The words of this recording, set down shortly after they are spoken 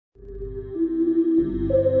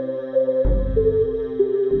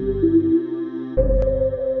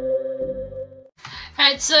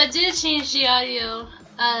Alright, so I did change the audio.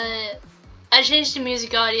 I changed the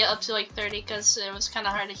music audio up to like 30 because it was kind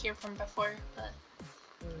of hard to hear from before, but...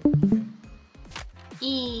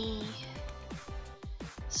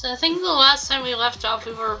 So I think the last time we left off,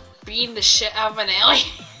 we were beating the shit out of an alien.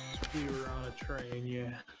 We were on a train,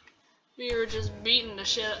 yeah. We were just beating the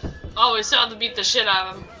shit. Oh, we still have to beat the shit out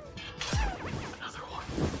of him. Another one.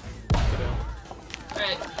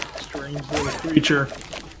 Alright. Strange little creature.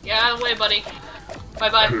 Yeah, out of the way, buddy.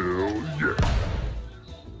 Bye-bye. Hell yeah.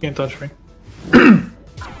 Can't touch me.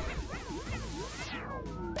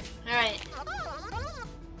 Alright.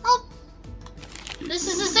 Oh! This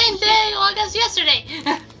is the same thing as yesterday!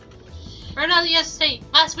 Or not yesterday,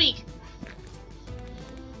 last week.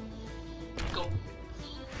 Go.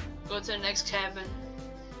 Go to the next cabin.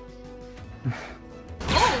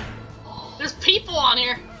 Oh! There's people on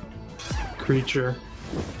here! Creature.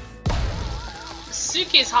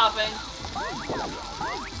 Suitcase hopping.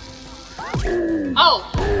 Oh!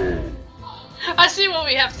 I see what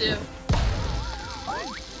we have to do.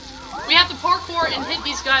 We have to parkour and hit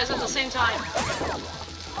these guys at the same time.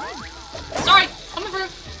 Sorry, coming through.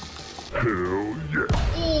 Hell yeah.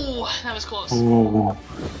 Ooh, that was close. Ooh.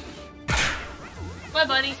 Bye,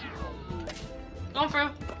 buddy. Going through.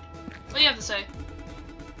 What do you have to say?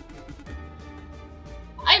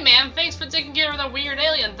 Hey, man, thanks for taking care of that weird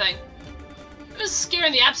alien thing. It was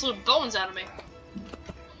scaring the absolute bones out of me.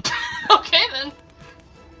 Okay, then.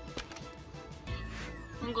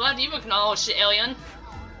 I'm glad you acknowledged it, alien.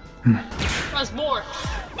 There's more.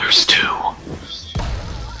 There's two.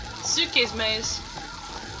 Suitcase maze.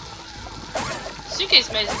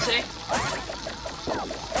 Suitcase maze, you say?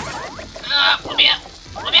 Let me out!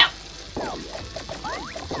 Let me out!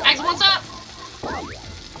 Max, what's up?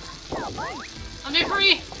 Let me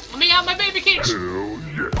free! Let me out my baby cage! Hell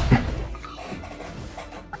yeah.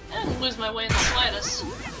 I didn't lose my way in the slightest.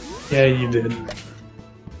 Yeah, you did.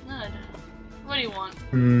 Good. What do you want?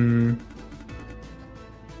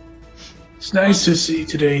 It's nice to see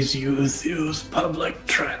today's youth use public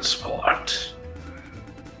transport.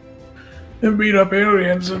 And beat up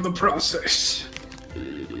aliens in the process.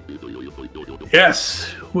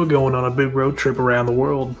 Yes, we're going on a big road trip around the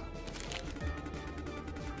world.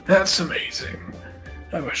 That's amazing.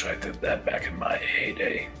 I wish I did that back in my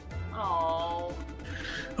heyday. Oh.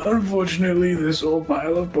 Unfortunately, this old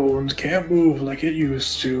pile of bones can't move like it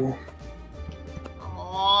used to.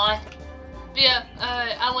 Aww. Yeah,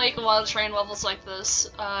 I like a lot of train levels like this.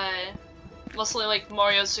 Mostly like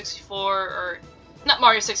Mario 64, or not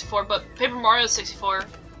Mario 64, but Paper Mario 64.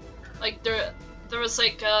 Like there was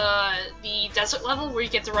like the desert level where you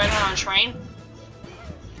get to ride on a train.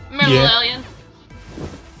 Remember the alien?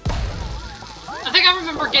 I think I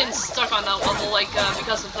remember getting stuck on that level, like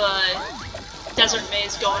because of the desert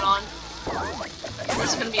maze going on. Okay,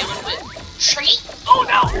 this is gonna be a little bit tricky. Oh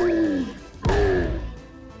no!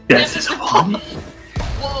 Death is upon you.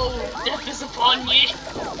 Whoa, death is upon you.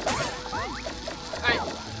 Alright,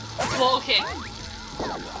 well, okay.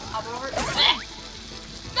 Hop over.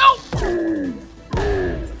 No!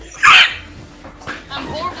 I'm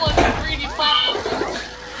horrible at 3D platforms.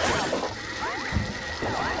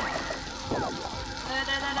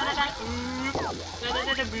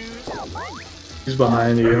 He's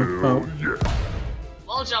behind you. Oh.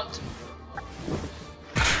 Well jumped.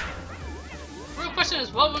 Real question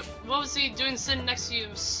is, what was he doing sitting next to you,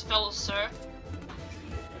 fellow sir?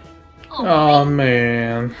 Oh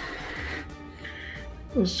man.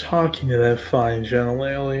 I was talking to that fine gentle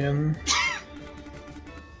alien.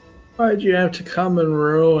 Why'd you have to come and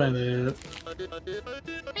ruin it?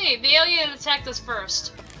 Hey, the alien attacked us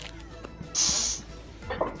first.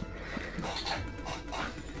 Don't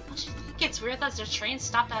you think it's weird that their train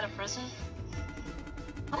stopped at a prison?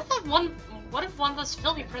 What if one of those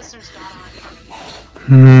filthy prisoners got on?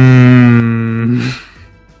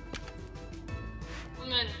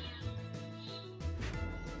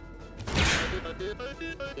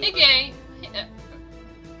 Hey, gang.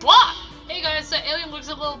 Blah! Hey guys, that alien looks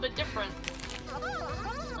a little bit different.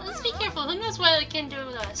 Let's be careful. Who knows what it can do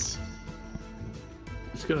with us?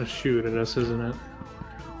 It's gonna shoot at us, isn't it?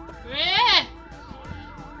 Yeah.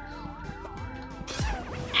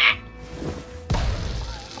 Ah.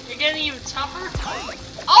 You're getting even tougher?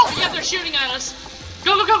 Oh, yeah, they're shooting at us.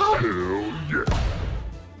 Go, go, go, go! Hell yeah.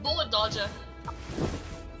 Bullet dodger.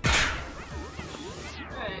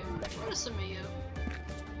 Alright, where's some of you?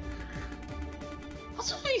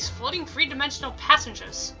 What's with these floating three-dimensional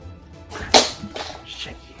passengers?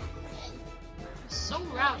 Shit. So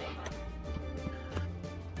rowdy.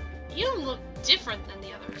 You look different than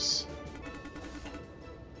the others.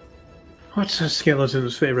 What's a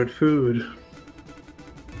skeleton's favorite food?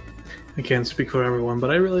 I can't speak for everyone,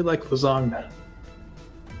 but I really like lasagna.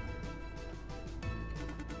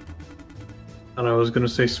 Thought I was gonna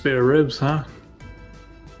say spare ribs, huh?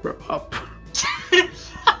 Grow up.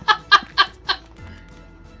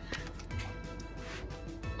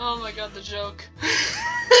 Oh my god, the joke.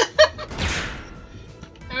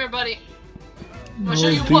 Everybody, I'm gonna show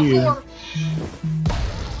you what for.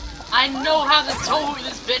 I know how to tohu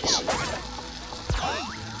this bitch.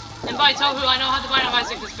 And by tohu, I know how to dynamite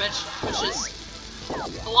this bitch, which is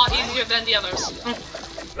a lot easier than the others.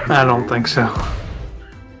 I don't think so.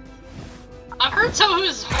 I've heard tohu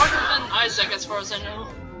is harder than Isaac as far as I know.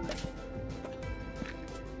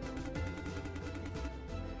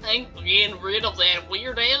 Thanks for getting rid of that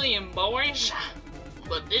weird alien, boys.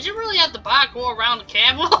 But did you really have to parkour around the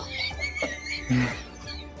camel?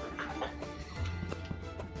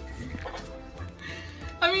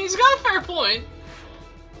 I mean, he's got a fair point.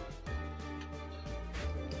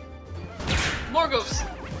 More ghosts.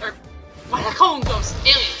 Or, why do I call them ghosts?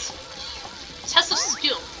 Aliens. Test of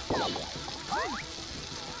skill.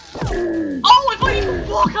 Oh, if I even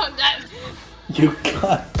walk on that! You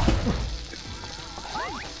got.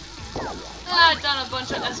 I've done a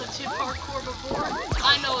bunch of SO2 parkour before.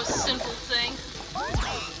 I know a simple thing.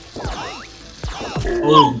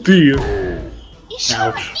 Oh dear. He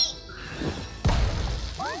shot my feet!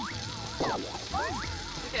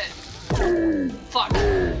 Okay. Fuck.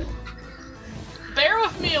 Bear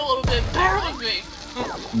with me a little bit, bear with me!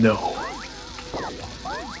 No.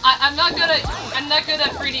 I'm not good at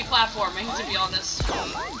 3D platforming, to be honest.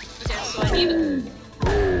 Okay, so I need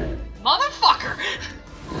motherfucker!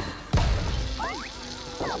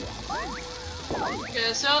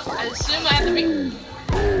 Okay, so I assume I have to be.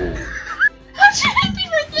 How should I be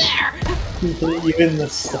right there? Even the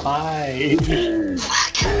side.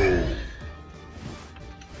 Fuck!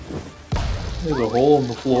 There's a hole in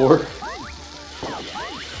the floor.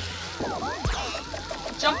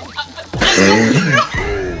 Jump!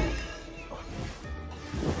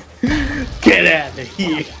 Get out of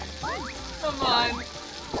here! Come on!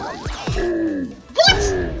 What?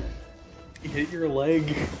 You hit your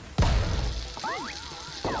leg.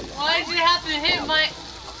 Why did you have to hit my?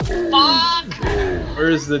 Fuck!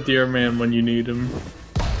 Where's the deer man when you need him?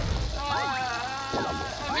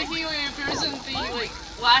 I'm making you appears in the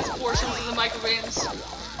last portions of the microgames.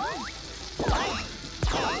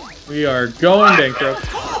 We are going bankrupt.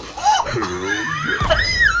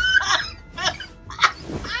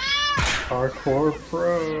 Parkour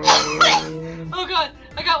pro. Oh god,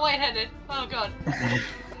 I got lightheaded. Oh god.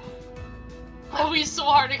 I wheezed so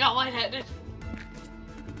hard I got lightheaded.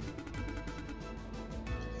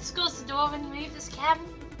 Let's close the door when you leave this cabin.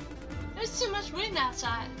 There's too much wind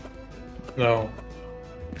outside. No.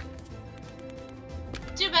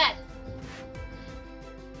 Too bad.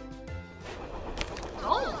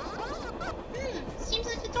 Oh. Seems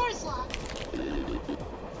like the door's locked.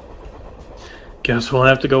 Guess we'll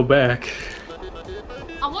have to go back.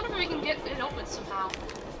 I wonder if we can get it open somehow.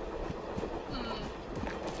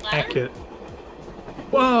 Hack it.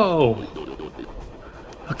 Whoa!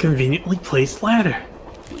 A conveniently placed ladder.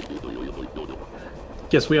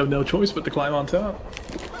 Guess we have no choice but to climb on top.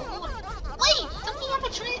 Wait, don't we have a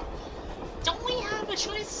choice? Don't we have a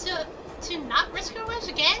choice to not risk our lives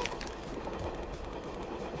again?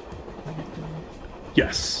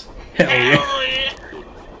 Yes. Hell yeah. Yeah.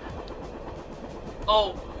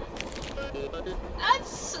 Oh.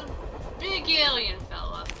 That's a big alien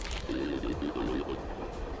fella.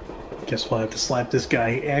 Guess we'll have to slap this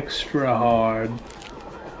guy extra hard.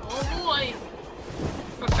 Oh boy.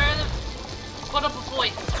 Prepare to put up a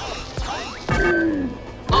fight.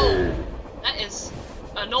 Oh. That is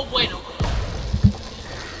a no bueno.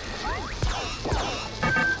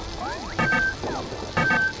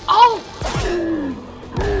 Oh!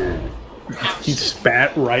 He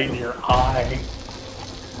spat right in your eye.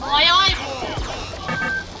 My eyeball!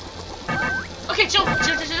 Okay, jump! I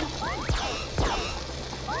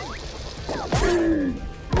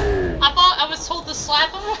thought I was told to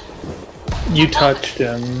slap him. You touched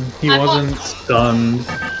him. He wasn't stunned.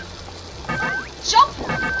 Jump!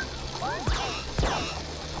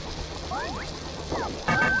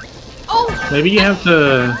 Oh! Maybe you have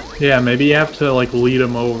to... Yeah, maybe you have to, like, lead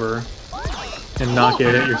him over. And not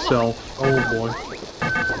get it yourself. Oh boy.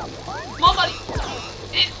 Come on, buddy!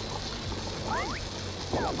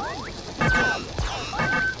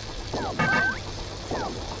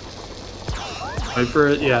 Wait for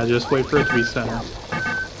it, yeah, just wait for it to be center.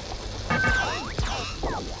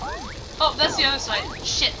 Oh, that's the other side.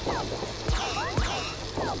 Shit.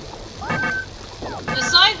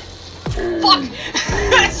 This side? Fuck!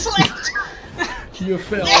 I slipped! You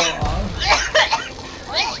fell off.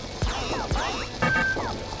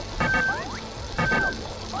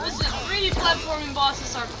 Listen, 3D platforming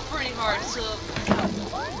bosses are pretty hard, so...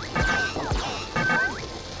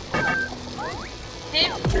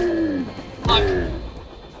 Hit. Fuck.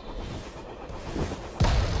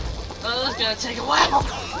 Oh, this is gonna take a while.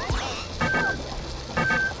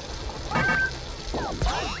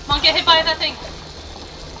 Come on, get hit by that thing.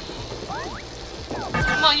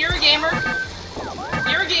 Come on, you're a gamer.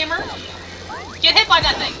 You're a gamer. Get hit by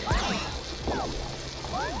that thing.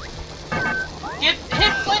 Get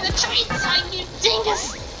hit by the chainsaw, you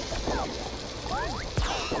dingus!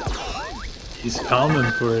 He's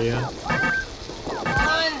coming for you.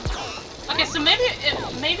 Okay, so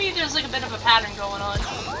maybe there's like a bit of a pattern going on.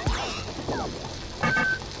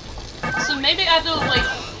 So maybe I have to like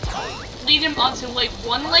lead him onto like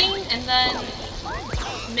one lane and then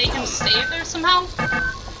make him stay there somehow.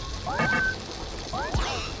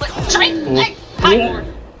 But high door.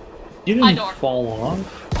 You didn't fall off.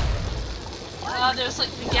 There's like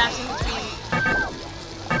the gaps in between.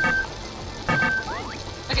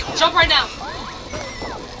 Okay, jump right now.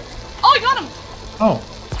 Oh, I got him. Oh.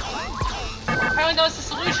 Apparently that was the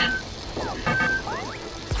solution.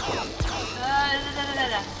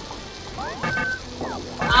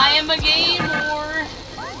 I am a gamer.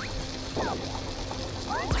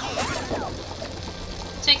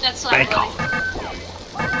 Take that side, buddy.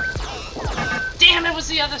 Damn, it was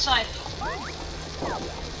the other side.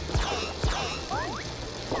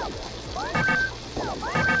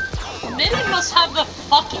 Minnie must have the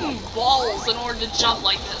fucking balls in order to jump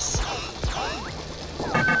like this.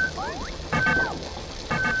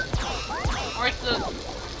 Or the...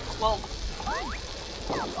 well...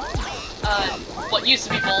 what used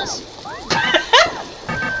to be balls.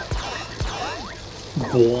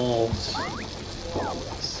 Balls.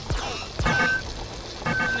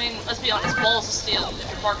 I mean, let's be honest, balls of steel if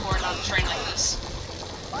you're parkouring on a train like this.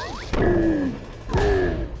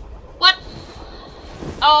 What?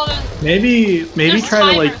 Oh, maybe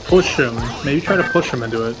try to like timer. push him. Maybe try to push him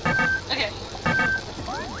into it. Okay.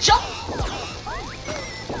 Jump!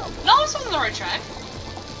 No, I was on the right track.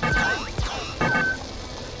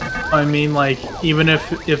 I mean, like, even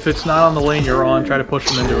if it's not on the lane you're on, try to push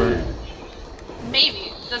him into it.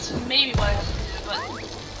 Maybe. That's maybe what I have to do,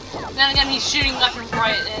 but... then again, he's shooting left and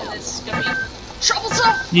right, and it's gonna be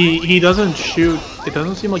troublesome! He doesn't shoot. It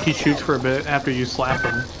doesn't seem like he shoots for a bit after you slap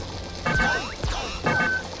him.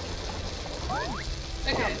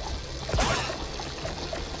 Okay.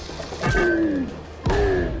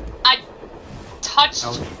 I touched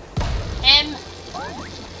him.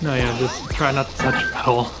 No, yeah, just try not to touch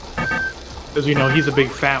Petal. Because we know he's a big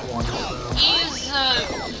fat one, so... He's,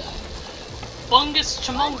 bungus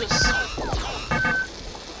chamungus.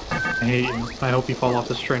 I hate you. I hope you fall off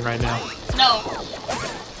this train right now. No.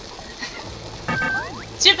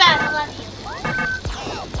 Too bad, I love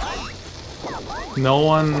you. No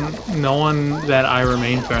one that I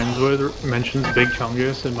remain friends with mentions Big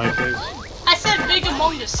Chungus in my face. I said big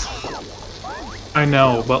among us. I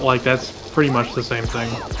know, but like, that's pretty much the same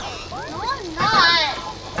thing. No, I'm not.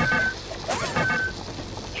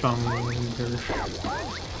 Chungus.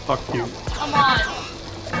 Fuck you. Come on.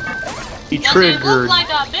 He Does triggered. he look like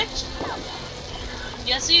a bitch?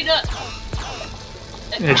 Yes, he does.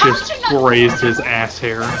 It just grazed his ass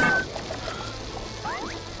hair. I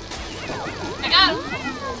got him.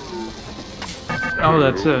 Oh,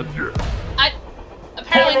 that's it. I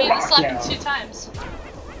apparently need to slap him 2 times.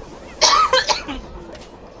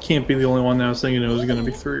 Can't be the only one that was thinking it was gonna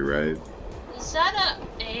be 3, right? Is that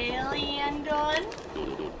a alien gun?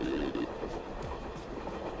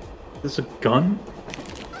 Is this a gun?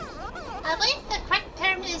 I believe the correct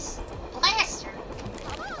term is blaster.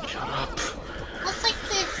 Shut up. Looks like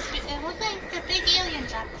the big alien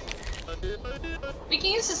drop. We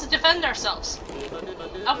can use this to defend ourselves.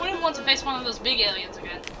 I wouldn't want to face one of those big aliens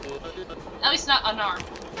again. At least not unarmed.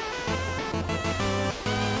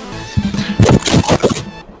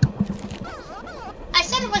 I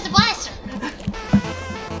said it was a blaster!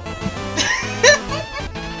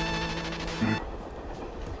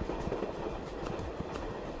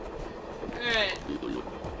 Alright.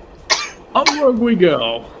 Upward we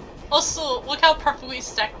go. Also, look how perfectly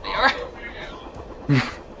stacked they are.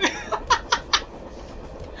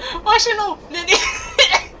 Well, actually, no, Minnie.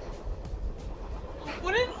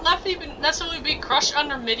 Wouldn't Left even necessarily be crushed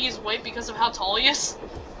under Minnie's weight because of how tall he is?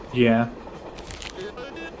 Yeah.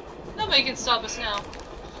 Nobody can stop us now.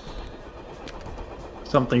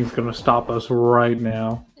 Something's gonna stop us right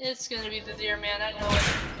now. It's gonna be the deer man, I know it.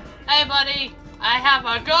 Hey, buddy, I have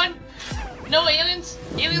a gun. No aliens!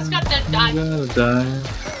 Aliens got to die! I'm gonna die.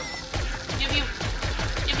 Give you.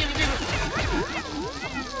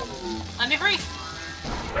 Let me free!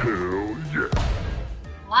 Hell yeah.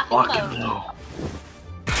 Lock and load.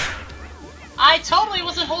 I totally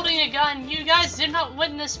wasn't holding a gun. You guys did not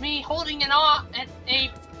witness me holding it on at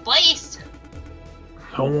a place.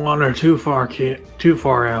 Don't wander too far, too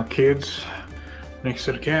far out, kids. Next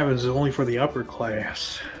to the cabins is only for the upper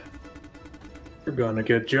class. You're gonna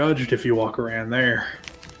get judged if you walk around there.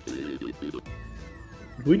 Did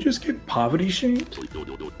we just get poverty shamed?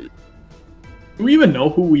 Do we even know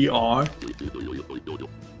who we are?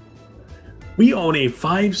 We own a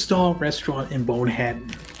 5-star restaurant in Bonehead.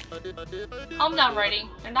 I'm not writing.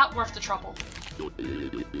 They're not worth the trouble.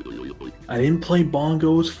 I didn't play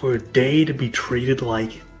bongos for a day to be treated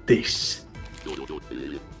like this.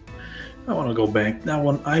 I want to go back. I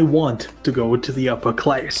want to go to the upper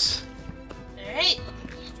class. Alright.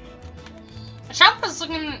 The shop was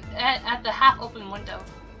looking at the half-open window.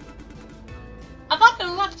 I thought they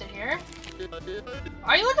left it here.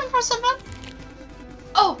 Are you looking for something?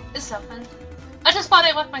 Oh, it's something. I just thought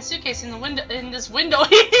I left my suitcase in the window in this window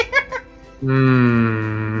here.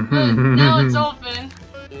 But now it's open.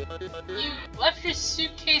 You left your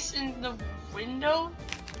suitcase in the window?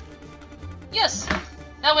 Yes.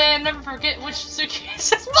 That way I never forget which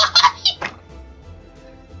suitcase is mine.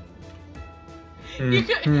 You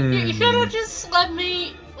could have just let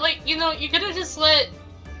me, like, you know, you could have just let,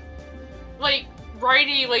 like,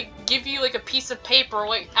 Righty, like, give you, like, a piece of paper,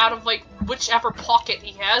 like, out of, like, whichever pocket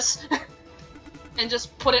he has. And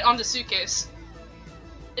just put it on the suitcase.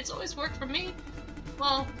 It's always worked for me.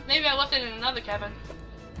 Well, maybe I left it in another cabin.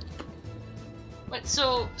 Wait,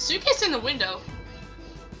 so, suitcase in the window.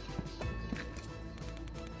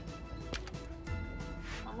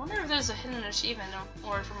 I wonder if there's a hidden achievement in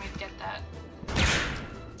order for me to get that.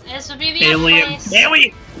 This would be the alien.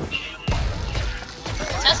 Alien!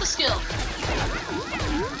 Test a skill.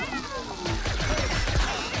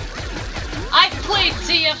 I played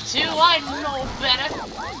TF2, I know better.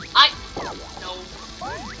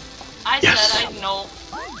 I said I know.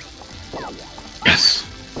 Yes!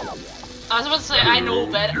 I was about to say I know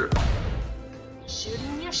better.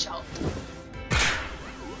 Shooting your shot.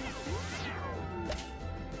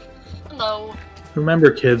 Hello.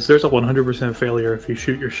 Remember, kids, there's a 100% failure if you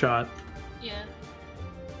shoot your shot. Yeah.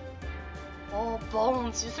 Oh,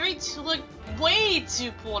 Bones, you three look way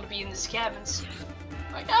too cool to be in these cabins.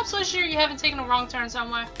 Like, I'm so sure you haven't taken a wrong turn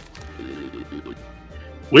somewhere.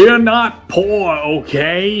 We're not poor,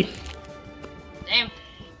 okay? Damn.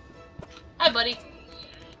 Hi, buddy.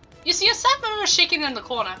 You see a staff member shaking in the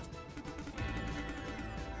corner.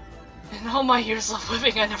 In all my years of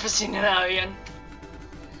living, I've never seen an alien.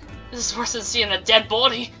 This is worse than seeing a dead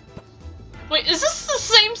body. Wait, is this the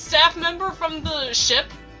same staff member from the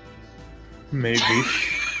ship? Maybe. Oh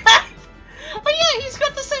yeah, he's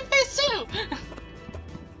got the same face too!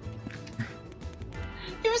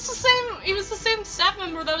 He was the same staff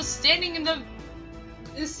member that was standing in the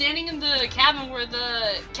cabin where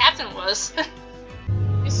the captain was.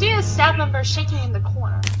 You see a staff member shaking in the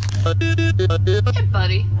corner. Hey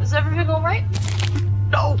buddy, is everything alright?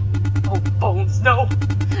 No! Oh Bones, no!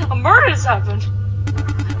 A murder has happened!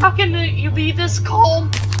 How can you be this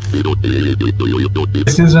calm?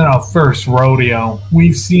 This isn't our first rodeo.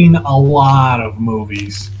 We've seen a lot of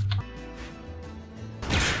movies.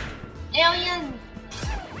 Alien!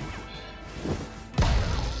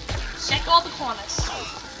 Check all the corners.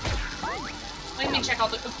 What do you mean check all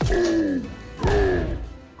the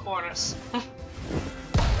corners?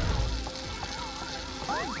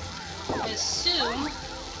 I assume...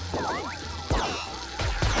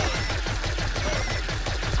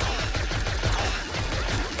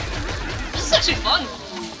 This is actually fun!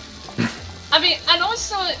 I mean, I know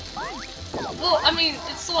it's not... Well, I mean,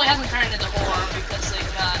 it still hasn't turned into horror because they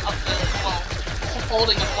got up the, well,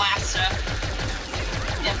 holding a blaster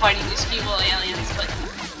and fighting these evil aliens, but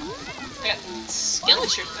I got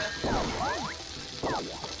Skelebros.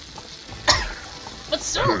 But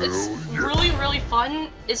still, it's really, really fun.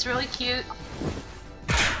 It's really cute.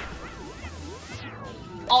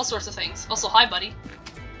 All sorts of things. Also, hi, buddy.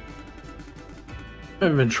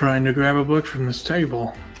 I've been trying to grab a book from this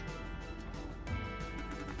table.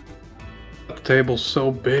 The table's so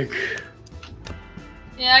big.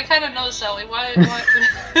 Yeah, I kind of noticed that way. Why?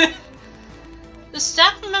 The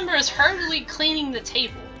staff member is hurriedly cleaning the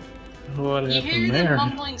table. What You happened hear there? them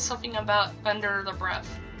mumbling something about under their breath.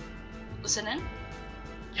 Listen in.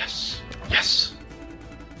 Yes, yes.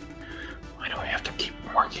 Why do I have to keep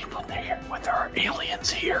working with our aliens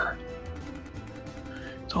here?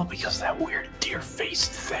 It's all because of that weird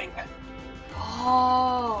deer-faced thing.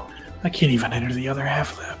 Oh. I can't even enter the other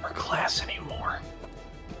half of the upper class anymore.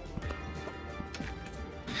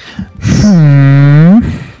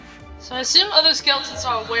 So I assume other skeletons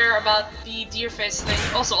are aware about the deer face thing.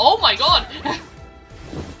 Also, oh my god!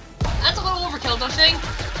 That's a little overkill, don't you think?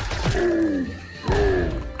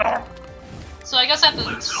 So I guess I have to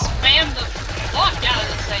spam the fuck out of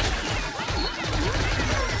this thing.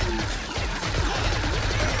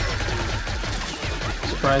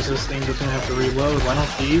 Surprised this thing doesn't have to reload. Why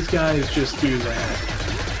don't these guys just do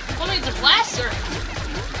that? Well, I mean, it's a blaster!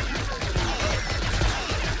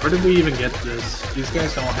 Where did we even get this? These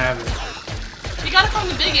guys don't have it. We got it from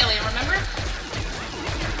the big alien, remember?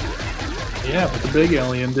 Yeah, but the big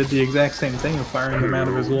alien did the exact same thing of firing them out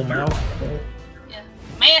of his little mouth. Yeah.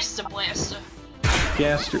 Master Blaster.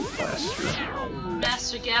 Gaster Blaster.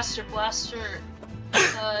 Master Gaster Blaster.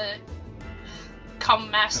 Come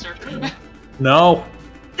Master. No!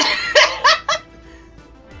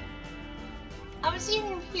 I was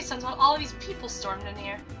eating in peace until all of these people stormed in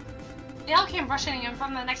here. They all came rushing in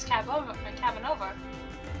from the next cabin over.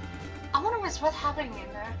 I wonder what's happening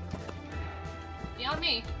in there. Beyond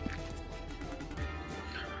me.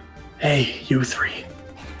 Hey, you three.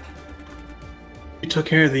 You took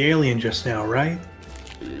care of the alien just now, right?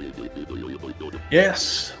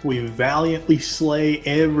 Yes, we valiantly slay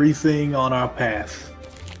everything on our path.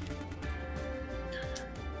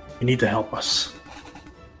 You need to help us.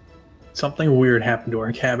 Something weird happened to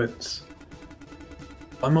our cabins.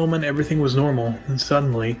 One moment everything was normal, and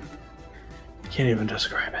suddenly, I can't even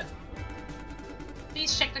describe it.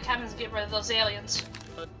 Please check the cabins and get rid of those aliens.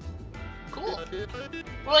 Cool.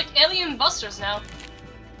 We're like alien busters now.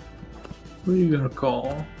 Who are you gonna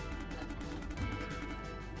call?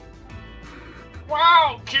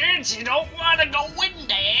 Wow, kids, you don't want to go in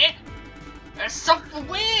there. There's something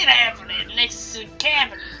weird happening next to the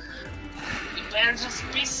cabin. You better just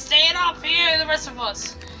be staying up here, the rest of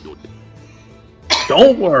us.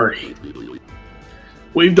 Don't worry.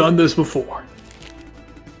 We've done this before.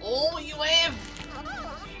 Oh, you have?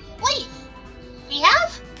 Wait, we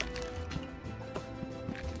have?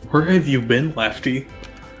 Where have you been, Lefty?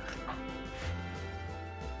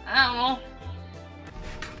 I don't know.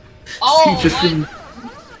 Oh,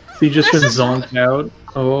 he just been zonked out.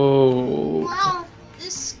 Oh. Wow,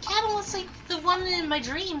 this cabin looks like the one in my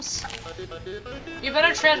dreams. You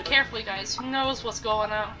better tread carefully, guys. Who knows what's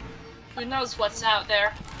going on? Who knows what's out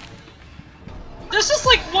there? There's just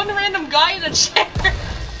like one random guy in a chair.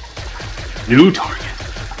 New target.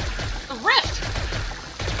 The rift.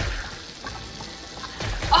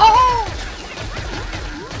 Oh,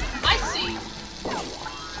 I see.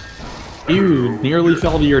 You nearly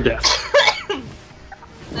fell to your death.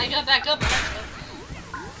 I got back up eventually.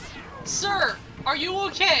 Sir, are you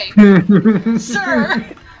okay? Sir.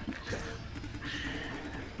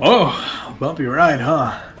 Oh, bumpy ride,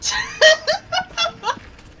 huh?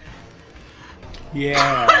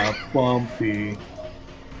 Yeah, bumpy.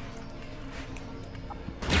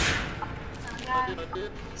 Oh god,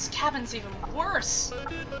 this cabin's even worse.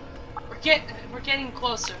 We're getting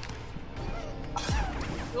closer.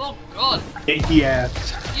 Oh god.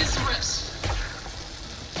 Yes. Use the wrist.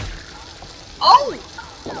 Oh!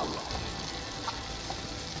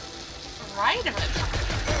 Right of it.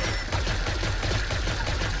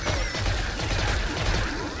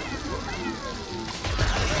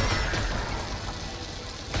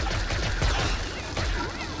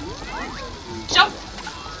 Jump!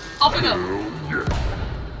 Off we go.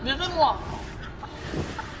 Moving along.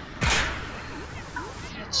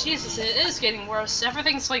 Jesus, it is getting worse.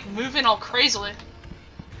 Everything's like moving all crazily.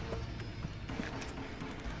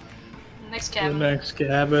 Next cabin. The next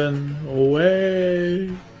cabin. Away.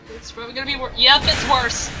 It's probably gonna be worse. Yep, it's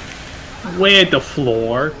worse. Way at the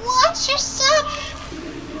floor. Watch yourself!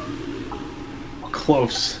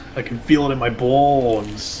 Close. I can feel it in my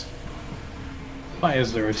bones. Why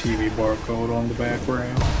is there a TV barcode on the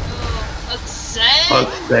background? Ascend!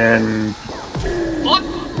 Ascend. What?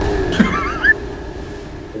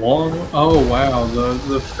 Long. Oh wow,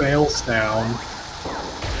 the fail sound.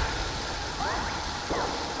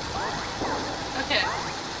 Okay.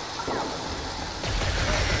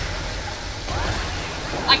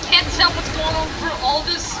 I can't tell what's going on through all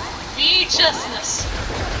this VHSness.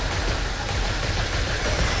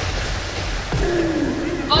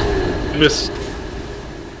 But Miss.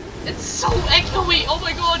 it's so echoey. Oh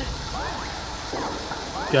my god.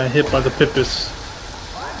 Got hit by the pippus.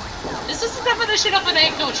 Is this the definition of an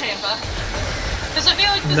echo chamber? Because I feel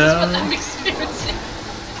like this is No. what I'm experiencing.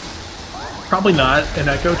 Probably not an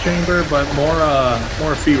echo chamber, but more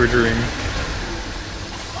a fever dream.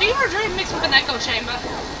 Fever dream mixed with an echo chamber.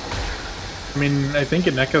 I mean, I think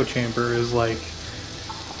an echo chamber is like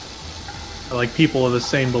people of the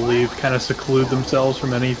same belief kind of seclude themselves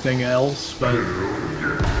from anything else, but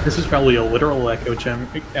this is probably a literal echo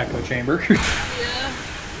chamber. Yeah.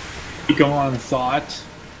 You go on thought.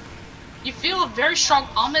 You feel a very strong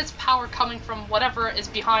ominous power coming from whatever is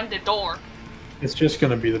behind the door. It's just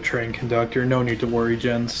gonna be the train conductor. No need to worry,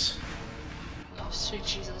 gents. Oh, sweet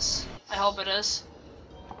Jesus. I hope it is.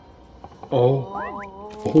 Oh.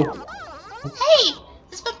 Hey!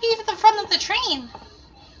 This must be the front of the train.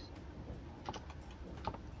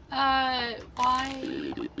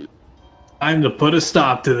 Why? Time to put a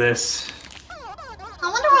stop to this. I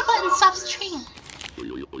wonder what button stops the train.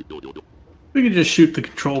 We could just shoot the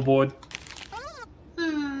control board.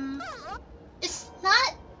 It's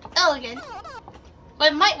not elegant,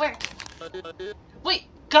 but it might work. Wait,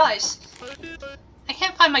 guys! I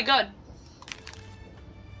can't find my gun.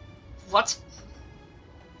 What?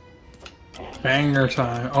 Banger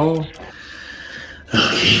time. Oh.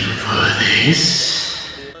 Looking for this.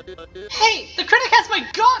 Hey! The critic has my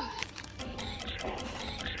gun!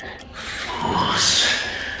 Fools.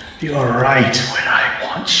 You're right when I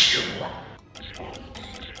want you.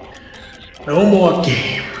 No more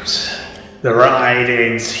games. The ride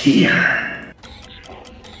ends here.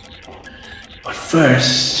 But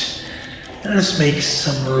first, let us make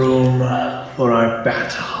some room for our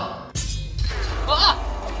battle. Ah!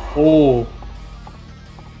 Oh.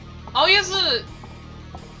 Oh, he has a...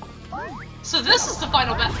 So this is the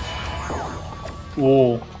final battle.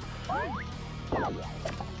 Oh.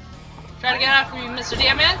 Try to get after me, Mr.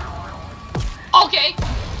 Diamond. Okay.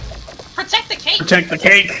 Protect the cake. Protect the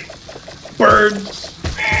cake. Birds.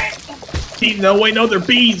 No, wait, no, they're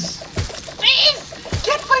bees. Bees!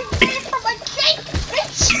 Get my bees from my cake,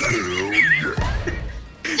 bitch!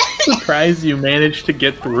 Surprised you managed to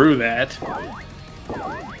get through that.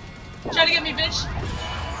 Try to get me, bitch.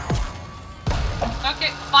 Okay,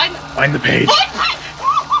 find the page.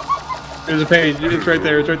 There's a page. It's right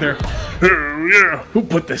there. It's right there. Yeah. Who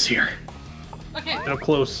put this here? Okay. Get up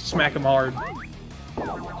close. Smack him hard. Come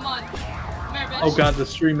on. Come here, bitch. Oh god, the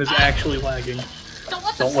stream is actually lagging.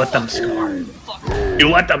 Don't let them score. Fuck. You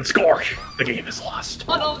let them score. The game is lost.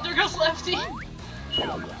 Oh no, there goes Lefty.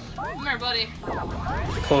 Come here, buddy.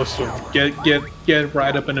 Close to him. Get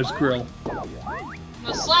right up in his grill. I'm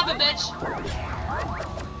gonna slap it, bitch.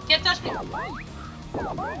 Can't touch me.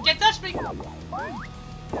 Can't touch me.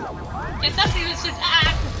 Can't touch me, this is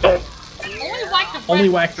Only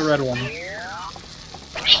whack the red one.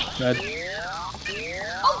 Red.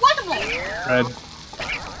 Oh, wonderful! Red.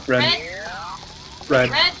 Red.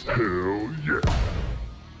 Hell yeah.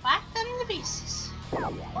 Whack them to pieces.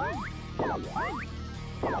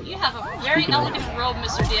 You have a very elegant robe,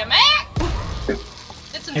 Mr. DM.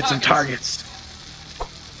 It's in targets.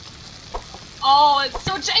 Oh, it's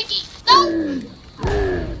so janky. No!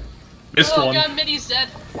 Missed Oh one. god, Minnie's dead.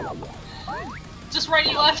 Just right,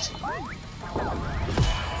 you left.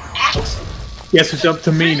 Yes, it's up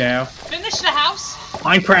to me now. Finish the house.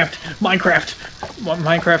 Minecraft.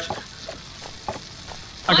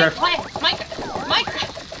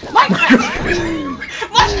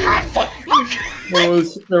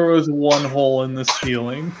 There was one hole in the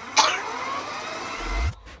ceiling.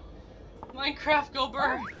 Minecraft, go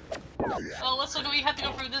burn. Oh, let's look. We have to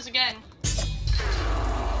go through this again.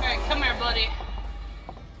 Alright, come here, buddy.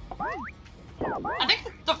 I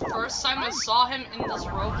think the first time I saw him in this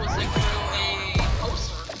robe was like through a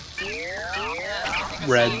poster. Yeah, I think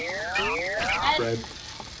I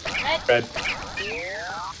Red. saw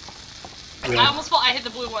it. I almost thought I hit the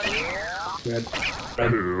blue one. Red.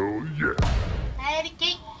 Hell yeah.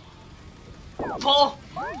 Eradicate. Pull!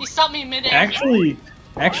 He stopped me mid-air.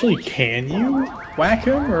 Actually, can you whack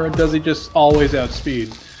him, or does he just always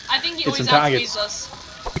outspeed? I think he It's always in targets. outspeeds us.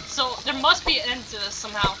 So there must be an end to this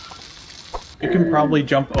somehow. You can probably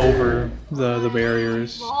jump over the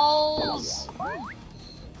barriers. Balls.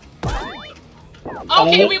 Okay,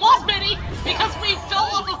 Oh. we lost Minnie because we fell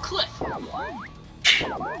off a cliff.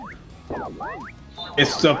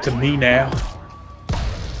 It's up to me now.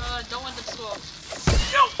 Don't let them score.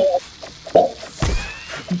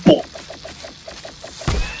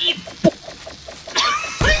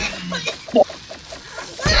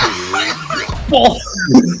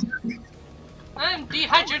 I'm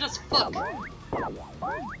dehydrated as fuck.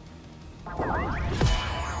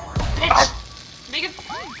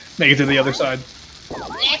 Bitch! Make it to the other side.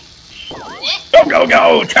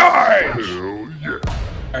 Go! Charge! Hell yeah.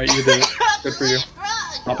 Alright, you did it. Good for you.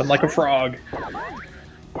 Hopping like a frog.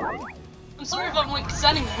 I'm sorry if I'm like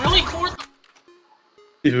sounding really coarse.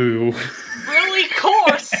 Ew. Really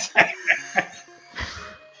coarse!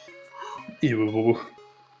 Ew.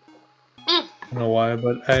 I don't know why,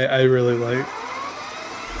 but I really like.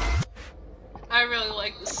 I really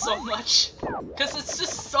like this so much. Because it's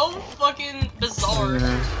just so fucking bizarre.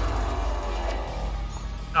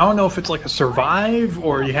 I don't know if it's like a survive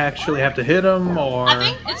or you actually have to hit him or. I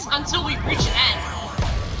think it's until we reach an end.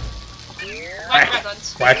 Whack!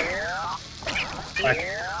 Whack! Whack!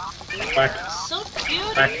 Whack! So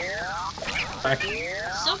cute. Whack! Whack!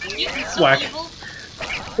 So cute and so Whack. evil.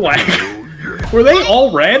 Whack! Were they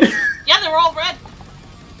all red? Yeah, they were all red.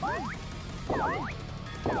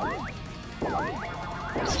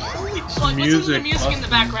 Holy fuck, listen to the music in the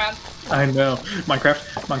background. I know. Minecraft.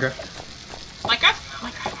 Minecraft. Minecraft?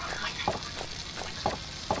 Minecraft. Minecraft.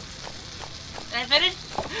 Invented?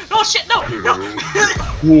 Oh shit, no! No!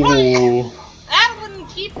 Whoa. That wouldn't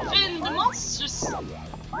keep in the monsters. Did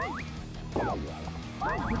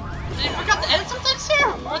you forgot to edit some things here?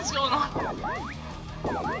 What's going on?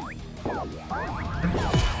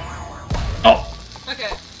 Oh! Okay.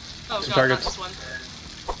 Oh Some god, targets. not this one.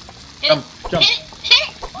 Hit Jump, it! jump. Hit it! Hit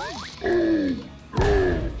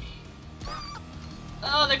it!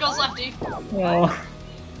 Oh, there goes Lefty. Oh.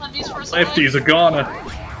 Lefty's first Lefty's a goner.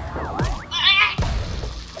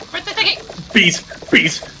 Birthday ticket! Beast!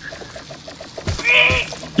 Beast!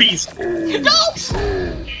 Beast! No!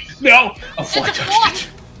 No! A It's fly a touched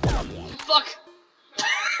it. Fuck.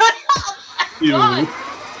 Ew. God.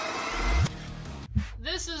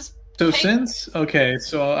 This is So since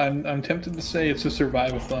so I'm tempted to say it's a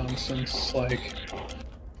survive-a-thon since like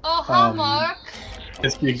oh Hallmark.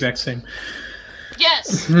 it's the exact same.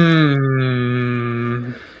 Yes.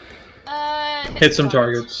 Hit some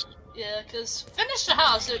targets. Yeah, cause finish the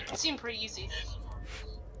house. It seemed pretty easy.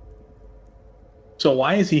 So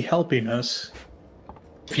why is he helping us?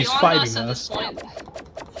 If he's Beyond fighting at us. this point.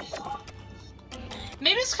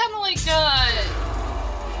 Maybe it's kind of like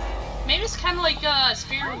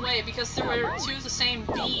Spirited Away because there were two of the same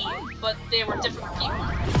being, but they were different people.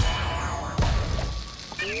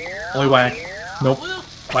 Only whack. Nope. Blue,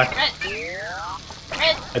 Whack.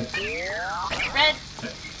 red,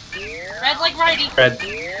 red like righty, Red.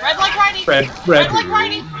 red like righty, Red. red like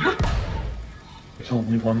righty. There's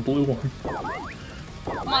only one blue one.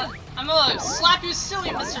 I'm gonna slap you silly,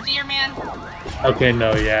 Mr. Deer Man. Okay,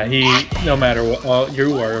 no, yeah, no matter what,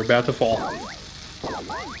 you are about to fall.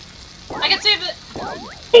 I can save it.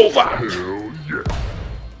 Over! Hell yeah.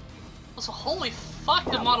 Also, holy fuck,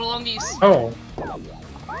 the model on these. Oh.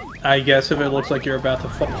 I guess if it looks like you're about to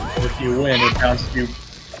fall, if you win, it counts you.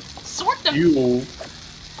 Sort them.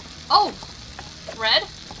 Oh, red,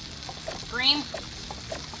 green,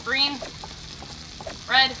 green,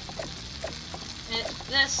 red. Hit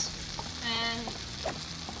this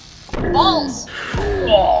and balls.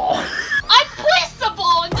 Oh. I placed the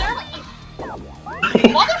ball in there.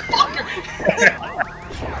 Motherfucker!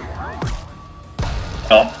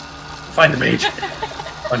 Oh, find the page.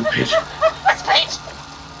 Find the page. Where's page?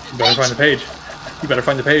 You better find the page. You better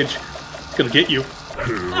find the page. It's gonna get you.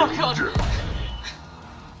 Oh god.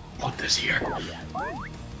 Put this here. I'm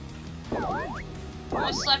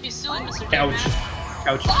gonna slap you silly, Mr. Deer Ouch. Man.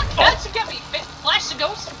 Ouch. Fuck, how'd you get me? Flash the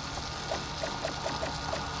ghost.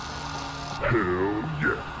 Hell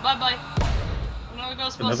yeah. Bye bye. Another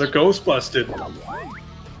ghost busted. Another ghost busted.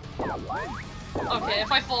 Okay,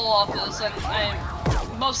 if I fall off this, then I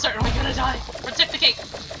am most certainly gonna die. Protect the cake.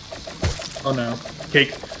 Oh no.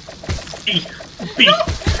 Cake. E. B.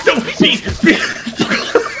 No, B. B.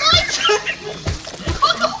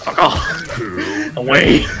 Fuck off.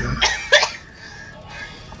 Away.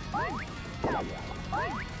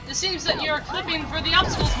 It seems that you're clipping for the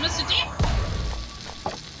obstacles, Mr. D.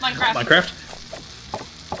 Minecraft. Minecraft?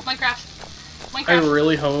 Minecraft. I Minecraft.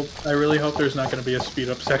 really hope there's not gonna be a speed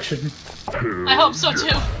up section. I hope so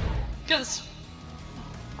too. Cause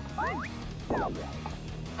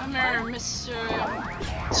I'm here, Mr.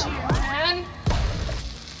 T-Man.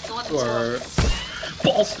 So let us Or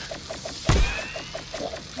balls.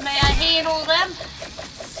 May I handle them?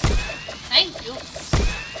 Thank you.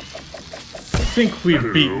 I think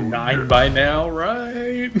we've beaten 9 by now,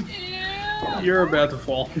 right? Yeah. You're about to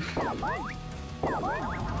fall.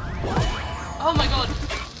 Oh my god.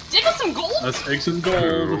 Did I get some gold? Let's take some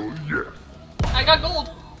gold. Hell yeah. I got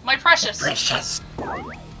gold. My precious. Precious.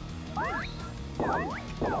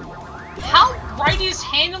 How Righty is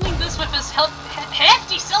handling this with his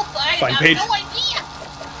hefty self, I Fine, have Paige. no idea.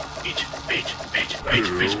 Page.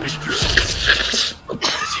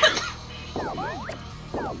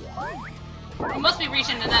 We must be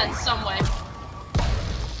reaching the net in some way.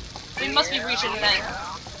 We must be reaching the net.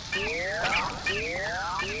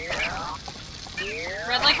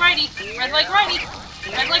 Red like righty. Red like righty.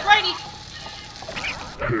 Red like righty.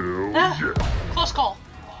 Hell yeah. Close call.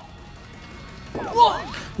 Whoa!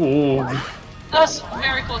 Whoa. That was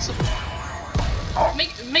very close.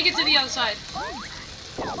 Make it to the other side.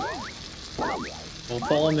 We'll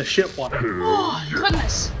fall in the shit water. Oh,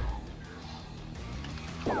 goodness.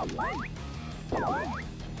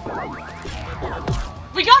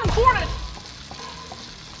 We got him cornered!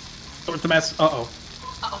 Sort the mess. Uh-oh.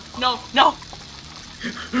 Uh-oh. No, no.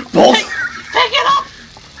 Bolt! Pick it up!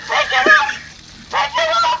 Pick it up! Pick it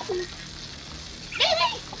up!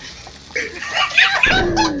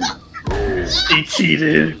 He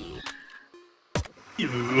cheated. You.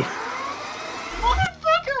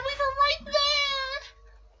 Motherfucker, we were right there!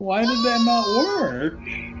 Why did that not work?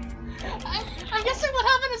 I guess what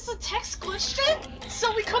happened is the text glitched it,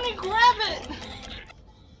 so we couldn't grab it.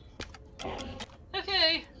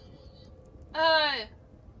 Okay.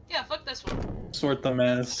 Yeah, fuck this one. Sort the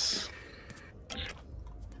mess.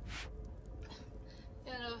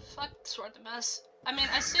 Yeah, no, fuck sort the mess. I mean,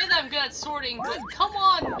 I say that I'm good at sorting, but come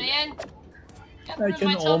on, man. I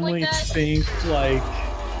can only think, like,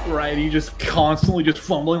 Righty just constantly just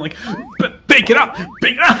fumbling, like, pick it up!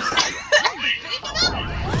 Pick it up!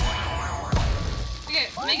 Okay,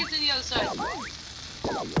 make it to the other side.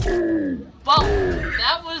 Well,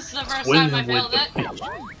 that was the first time I failed that.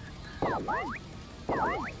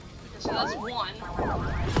 So that's one.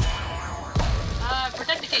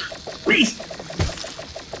 Protect the cake. Beast!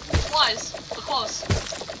 Flies, but close.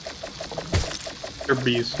 They're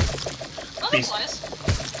bees. Oh, they're Beast. flies.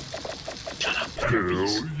 Shut up. Hell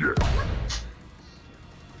yeah.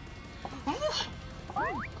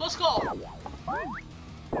 Close call.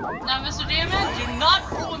 Now, Mr. Diamond, do not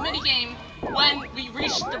pull a minigame when we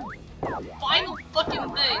reach the final fucking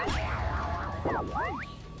thing.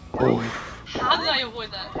 Oh. How did I avoid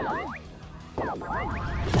that?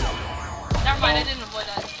 Never mind, I didn't avoid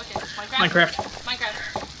that. Okay, Minecraft.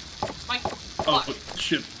 Minecraft. Oh, Oh,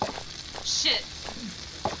 shit. shit.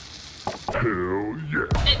 Hell yeah.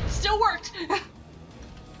 It still worked!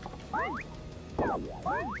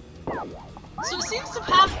 So it seems the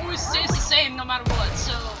path always stays the same no matter what,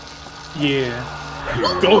 so... Yeah.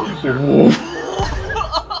 Go! Whoa.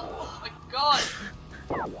 Oh my god!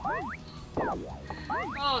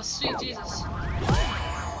 Oh, sweet Jesus. I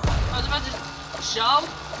was about to jump.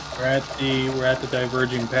 We're at the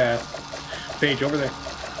diverging path. Paige, over there.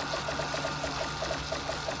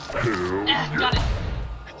 Hell yeah. Got it.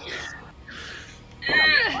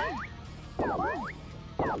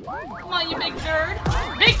 Come on, you big nerd.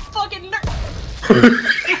 Big fucking nerd.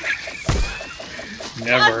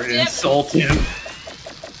 Never God damn it. insult him.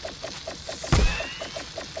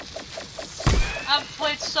 I've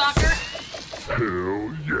played soccer.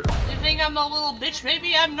 Hell yeah. You think I'm a little bitch?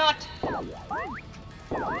 Maybe I'm not.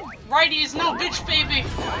 Righty is no bitch, baby.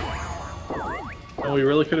 Oh, we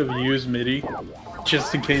really could have used MIDI,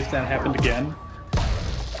 just in case that happened again.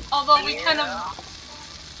 Although we kind of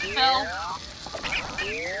fell.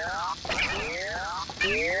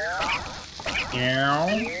 Meow.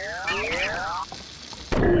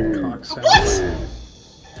 What?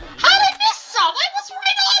 How did I miss some? I was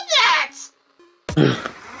right on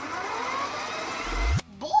that!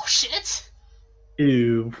 Bullshit!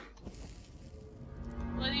 Ew.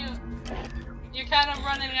 What do you... You're kind of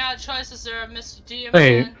running out of choices there, Mr. DM.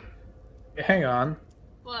 Hey. Hang on.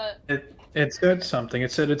 What? It said something.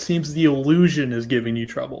 It said it seems the illusion is giving you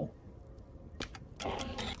trouble.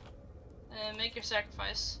 Make your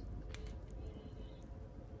sacrifice.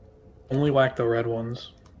 Only whack the red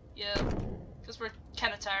ones. Yeah, because we're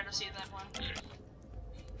kind of tired of seeing that one.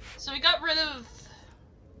 So we got rid of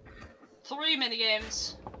 3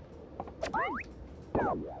 minigames.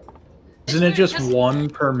 Isn't it just one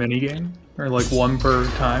per minigame? Or like one per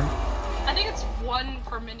time? I think it's 1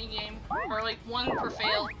 per minigame. Or like 1 per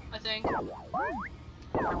fail, I think.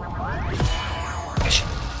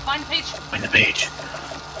 Find the page. Find the page.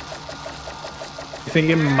 I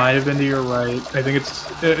think it might have been to your right. I think it's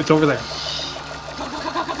over there.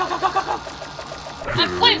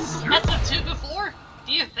 I've played SF2 before.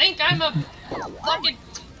 Do you think I'm a fucking...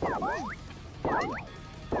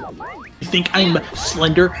 You think I'm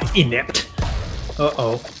slender, inept?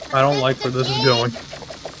 Uh-oh. I don't like where this is going.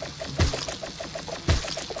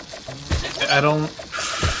 I don't...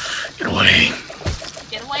 Get away.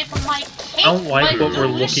 Get away from my cake! I don't like my what we're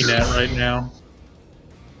delicious- looking at right now.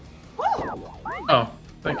 Oh,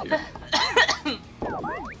 thank you.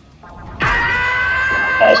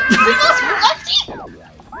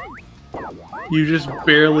 You just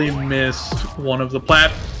barely missed one of the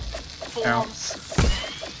Forms.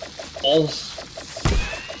 balls.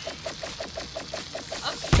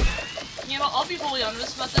 You know, I'll be fully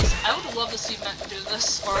honest about this. I would love to see Matt do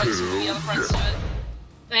this, or like some of the other friends do it.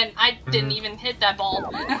 And I didn't even hit that ball.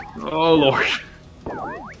 Oh lord.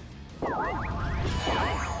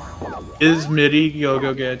 Is MIDI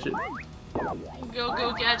Go-Go Gadget?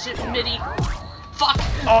 Go Gadget MIDI. Fuck!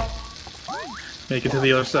 Oh. Make it to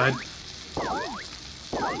the other side.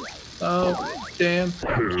 Oh, damn.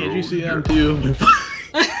 Can't you see them too?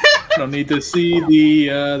 Don't need to see the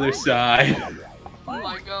other side. Oh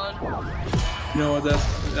my god. You know what,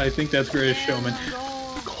 I think that's Greatest Showman.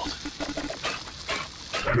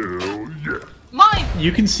 Hell yeah. Mine!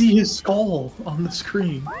 You can see his skull on the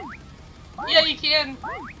screen. Yeah, you can.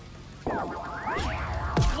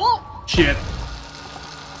 Whoa! Shit.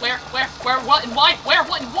 Where, what, and why? Where,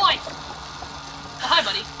 what, and why? Oh, hi,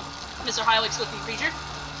 buddy. Mr. High-looking creature.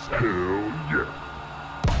 Hell yeah.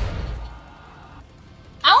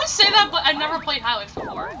 I always say that, but I've never played High-Looks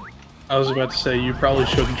before. I was about to say, you probably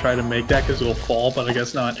shouldn't try to make that because it'll fall, but I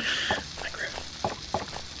guess not.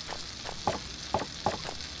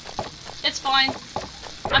 It's fine.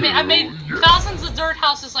 I mean, I've made thousands of dirt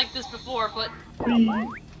houses like this before, but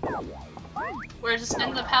where it just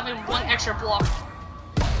ended up having one extra block.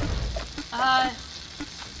 I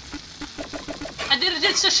did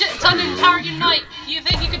a shit ton of entire unite. Do you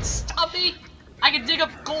think you could stop me? I could dig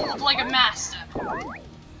up gold like a mast.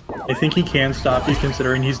 I think he can stop you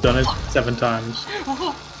considering he's done it 7 times.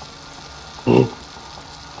 Come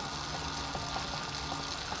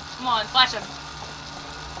on, flash him.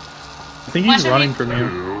 I think he's running from you.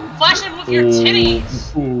 Flash him with your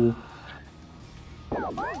titties! Ooh.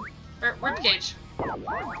 Ribcage.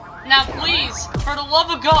 Now please, for the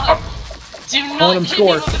love of God, do not hit me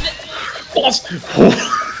with a Boss!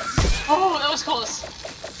 Oh, that was close.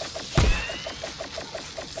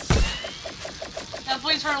 Now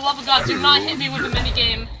please, for the love of God, do not hit me with a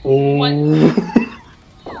minigame. What?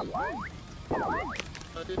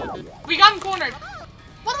 We got him cornered.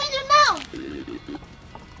 What do we do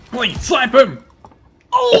now? Wait, slap him!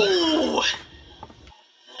 Oh!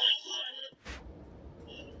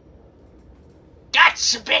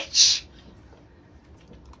 Gotcha, bitch!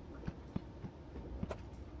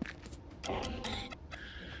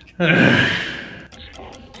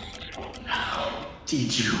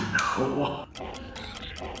 Did you know?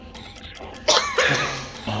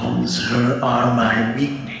 Bombs are my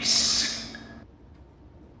weakness.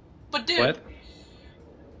 But dude, what?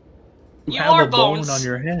 You you have are a bones bone on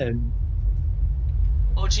your head.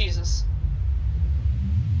 Oh Jesus!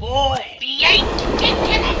 Oh, yank! Get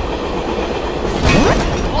it!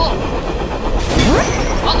 Oh!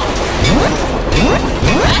 Uh-oh!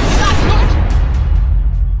 That's not good!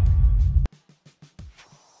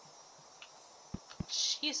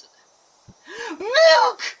 Jesus!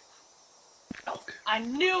 Milk! Milk. I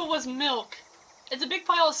knew it was milk. It's a big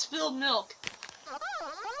pile of spilled milk.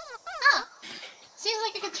 Huh. Seems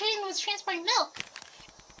like a Katrina was transporting milk.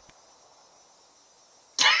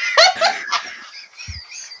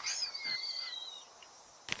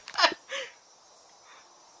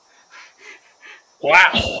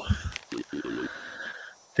 Wow!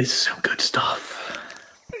 This is some good stuff.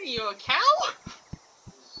 Are you a cow?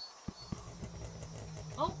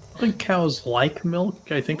 Oh. I don't think cows like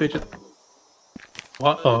milk. I think they just...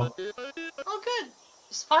 Uh-oh. Oh good.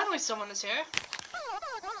 Finally someone is here.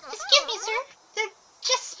 Excuse me, sir. There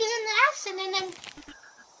just been an accident and...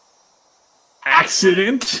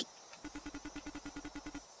 Accident?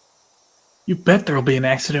 You bet there'll be an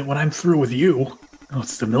accident when I'm through with you. Oh,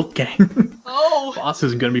 it's the milk gang. Oh! Boss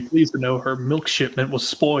isn't gonna be pleased to know her milk shipment was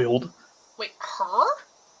spoiled. Wait, her?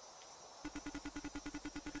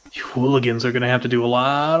 You hooligans are gonna have to do a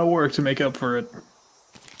lot of work to make up for it.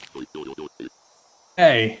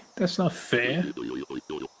 Hey, that's not fair.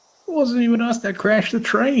 It wasn't even us that crashed the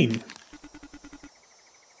train.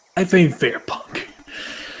 Life ain't fair, punk.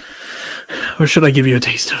 Or should I give you a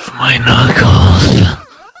taste of my knuckles? No,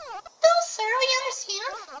 sir, we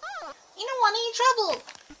understand. You don't want any trouble.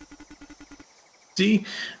 See?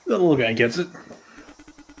 The little guy gets it.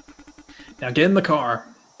 Now get in the car.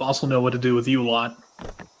 Boss will know what to do with you lot.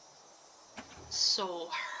 So,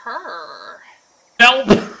 her. Help!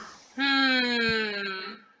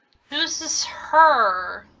 Who's this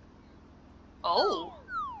her? Oh.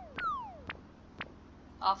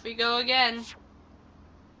 Off we go again.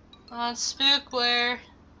 On Spookware.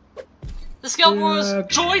 The Skelebros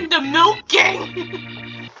joined the milk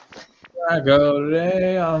gang! I go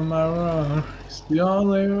today on my run. It's the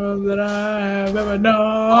only road that I have ever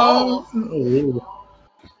known. Oh.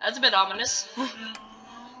 That's a bit ominous.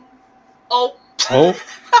 Oh. Oh.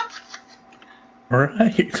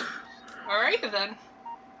 Alright. Alright then.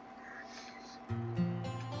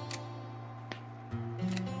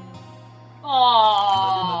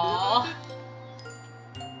 Aww.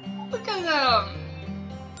 Look at them.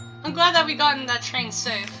 I'm glad that we got in that train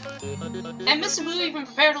safe. And Mr. Blue even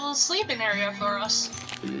prepared a little sleeping area for us.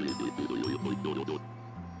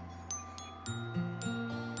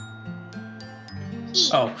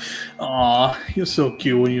 Oh, aw, you're so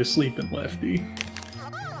cute when you're sleeping, Lefty.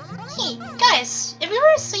 Hey, guys, if we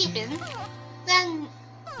were sleeping, then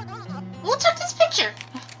who took this picture?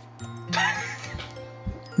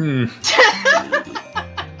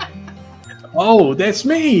 Oh, that's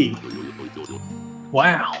me!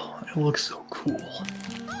 Wow, it looks so cool.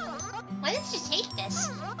 Why did you take this?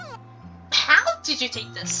 How did you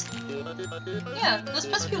take this? Yeah, those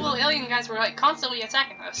pesky little alien guys were like constantly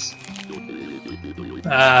attacking us.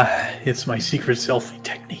 It's my secret selfie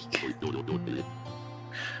technique.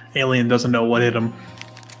 Alien doesn't know what hit him.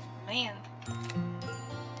 Man.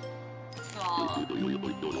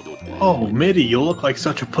 Aww. Oh, Mitty, you look like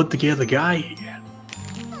such a put-together guy.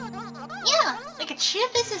 Yeah, like a true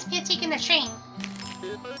businessman taking the train.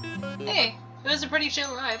 Hey, it was a pretty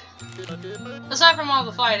chill ride. Aside from all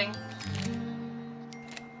the fighting.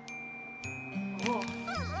 Ooh.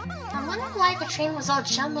 I'm wondering why the train was all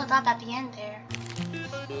jumbled up at the end there.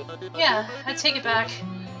 Yeah, I take it back.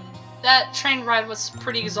 That train ride was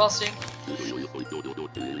pretty exhausting.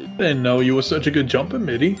 Didn't know you were such a good jumper,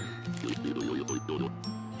 Mitty.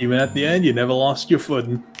 Even at the end, you never lost your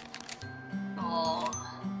footing. Aww.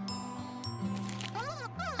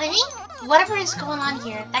 I think whatever is going on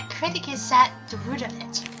here, that critic is at the root of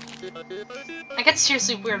it. I get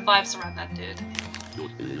seriously weird vibes around that dude.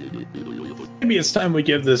 Maybe it's time we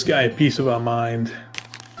give this guy a piece of our mind.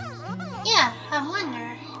 Yeah, I wonder.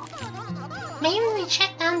 Maybe we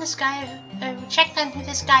check down this guy, check down who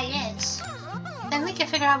this guy is. Then we can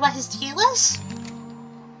figure out what his deal is.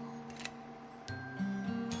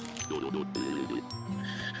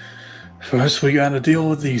 First, we gotta deal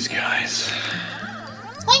with these guys.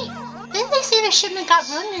 Wait, didn't they say the shipment got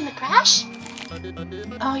ruined in the crash?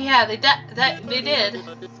 Oh yeah, they did.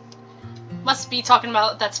 Must be talking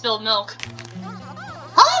about that spilled milk.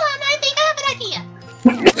 Hold on, I think I have an idea.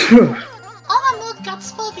 All that milk got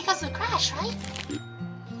spilled because of the crash, right?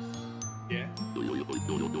 Yeah.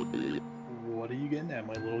 What are you getting at,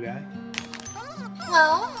 my little guy?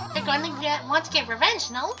 Well, they're going to want to get revenge,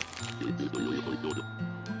 no?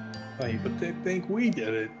 Hey, but they think we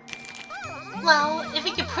did it. Well, if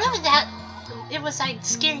we can prove that it was that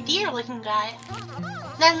scary deer-looking guy,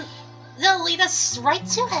 then they'll lead us right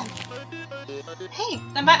to him. Hey,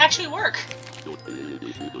 that might actually work.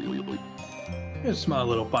 It's my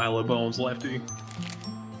little pile of bones, Lefty.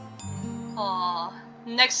 Aww.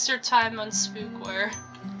 Next your time on SPOOKWARE.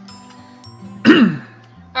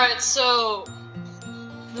 Alright, so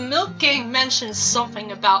the Milk Gang mentions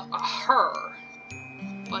something about her.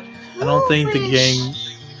 But I don't think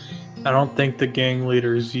the gang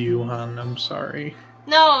leader is you, hon. I'm sorry.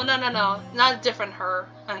 No. Not a different her.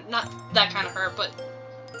 Not that kind of her, but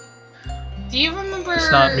do you remember... It's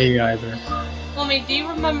not me either. Well, I mean, do you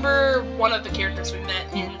remember one of the characters we met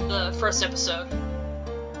in the first episode?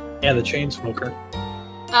 Yeah, the chain smoker.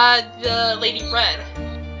 The Lady Red.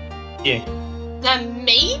 Yeah. That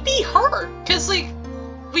may be her, cause like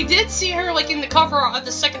we did see her like in the cover of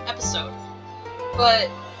the second episode, but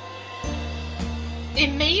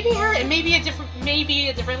it may be her. It may be a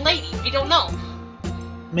different lady. We don't know.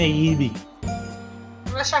 Maybe.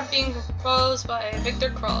 The restaurant being proposed by Victor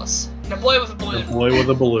Cross and a boy with a balloon. The boy with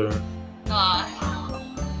a balloon.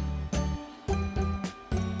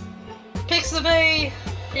 Pixabay,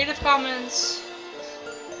 Creative Commons,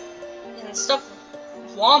 and stuff.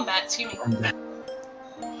 Wombat, excuse me.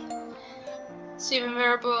 Steven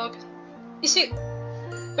Verboog. You see,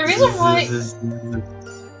 the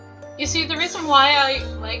reason why I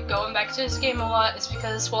like going back to this game a lot is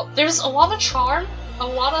because, well, there's a lot of charm, a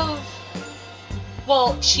lot of,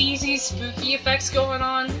 well, cheesy, spooky effects going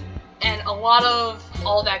on, and a lot of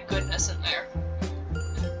all that goodness in there.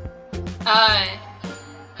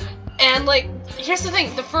 And like, here's the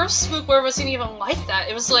thing, the first SPOOKWARE wasn't even like that.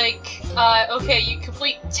 It was like, okay, you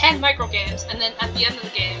complete 10 microgames, and then at the end of the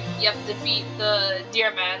game, you have to defeat the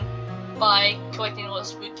Deer Man by collecting those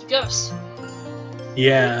spooky ghosts.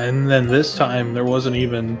 Yeah, and then this time there wasn't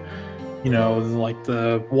even, you know, like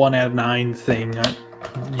the 1 out of 9 thing.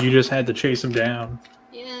 You just had to chase him down.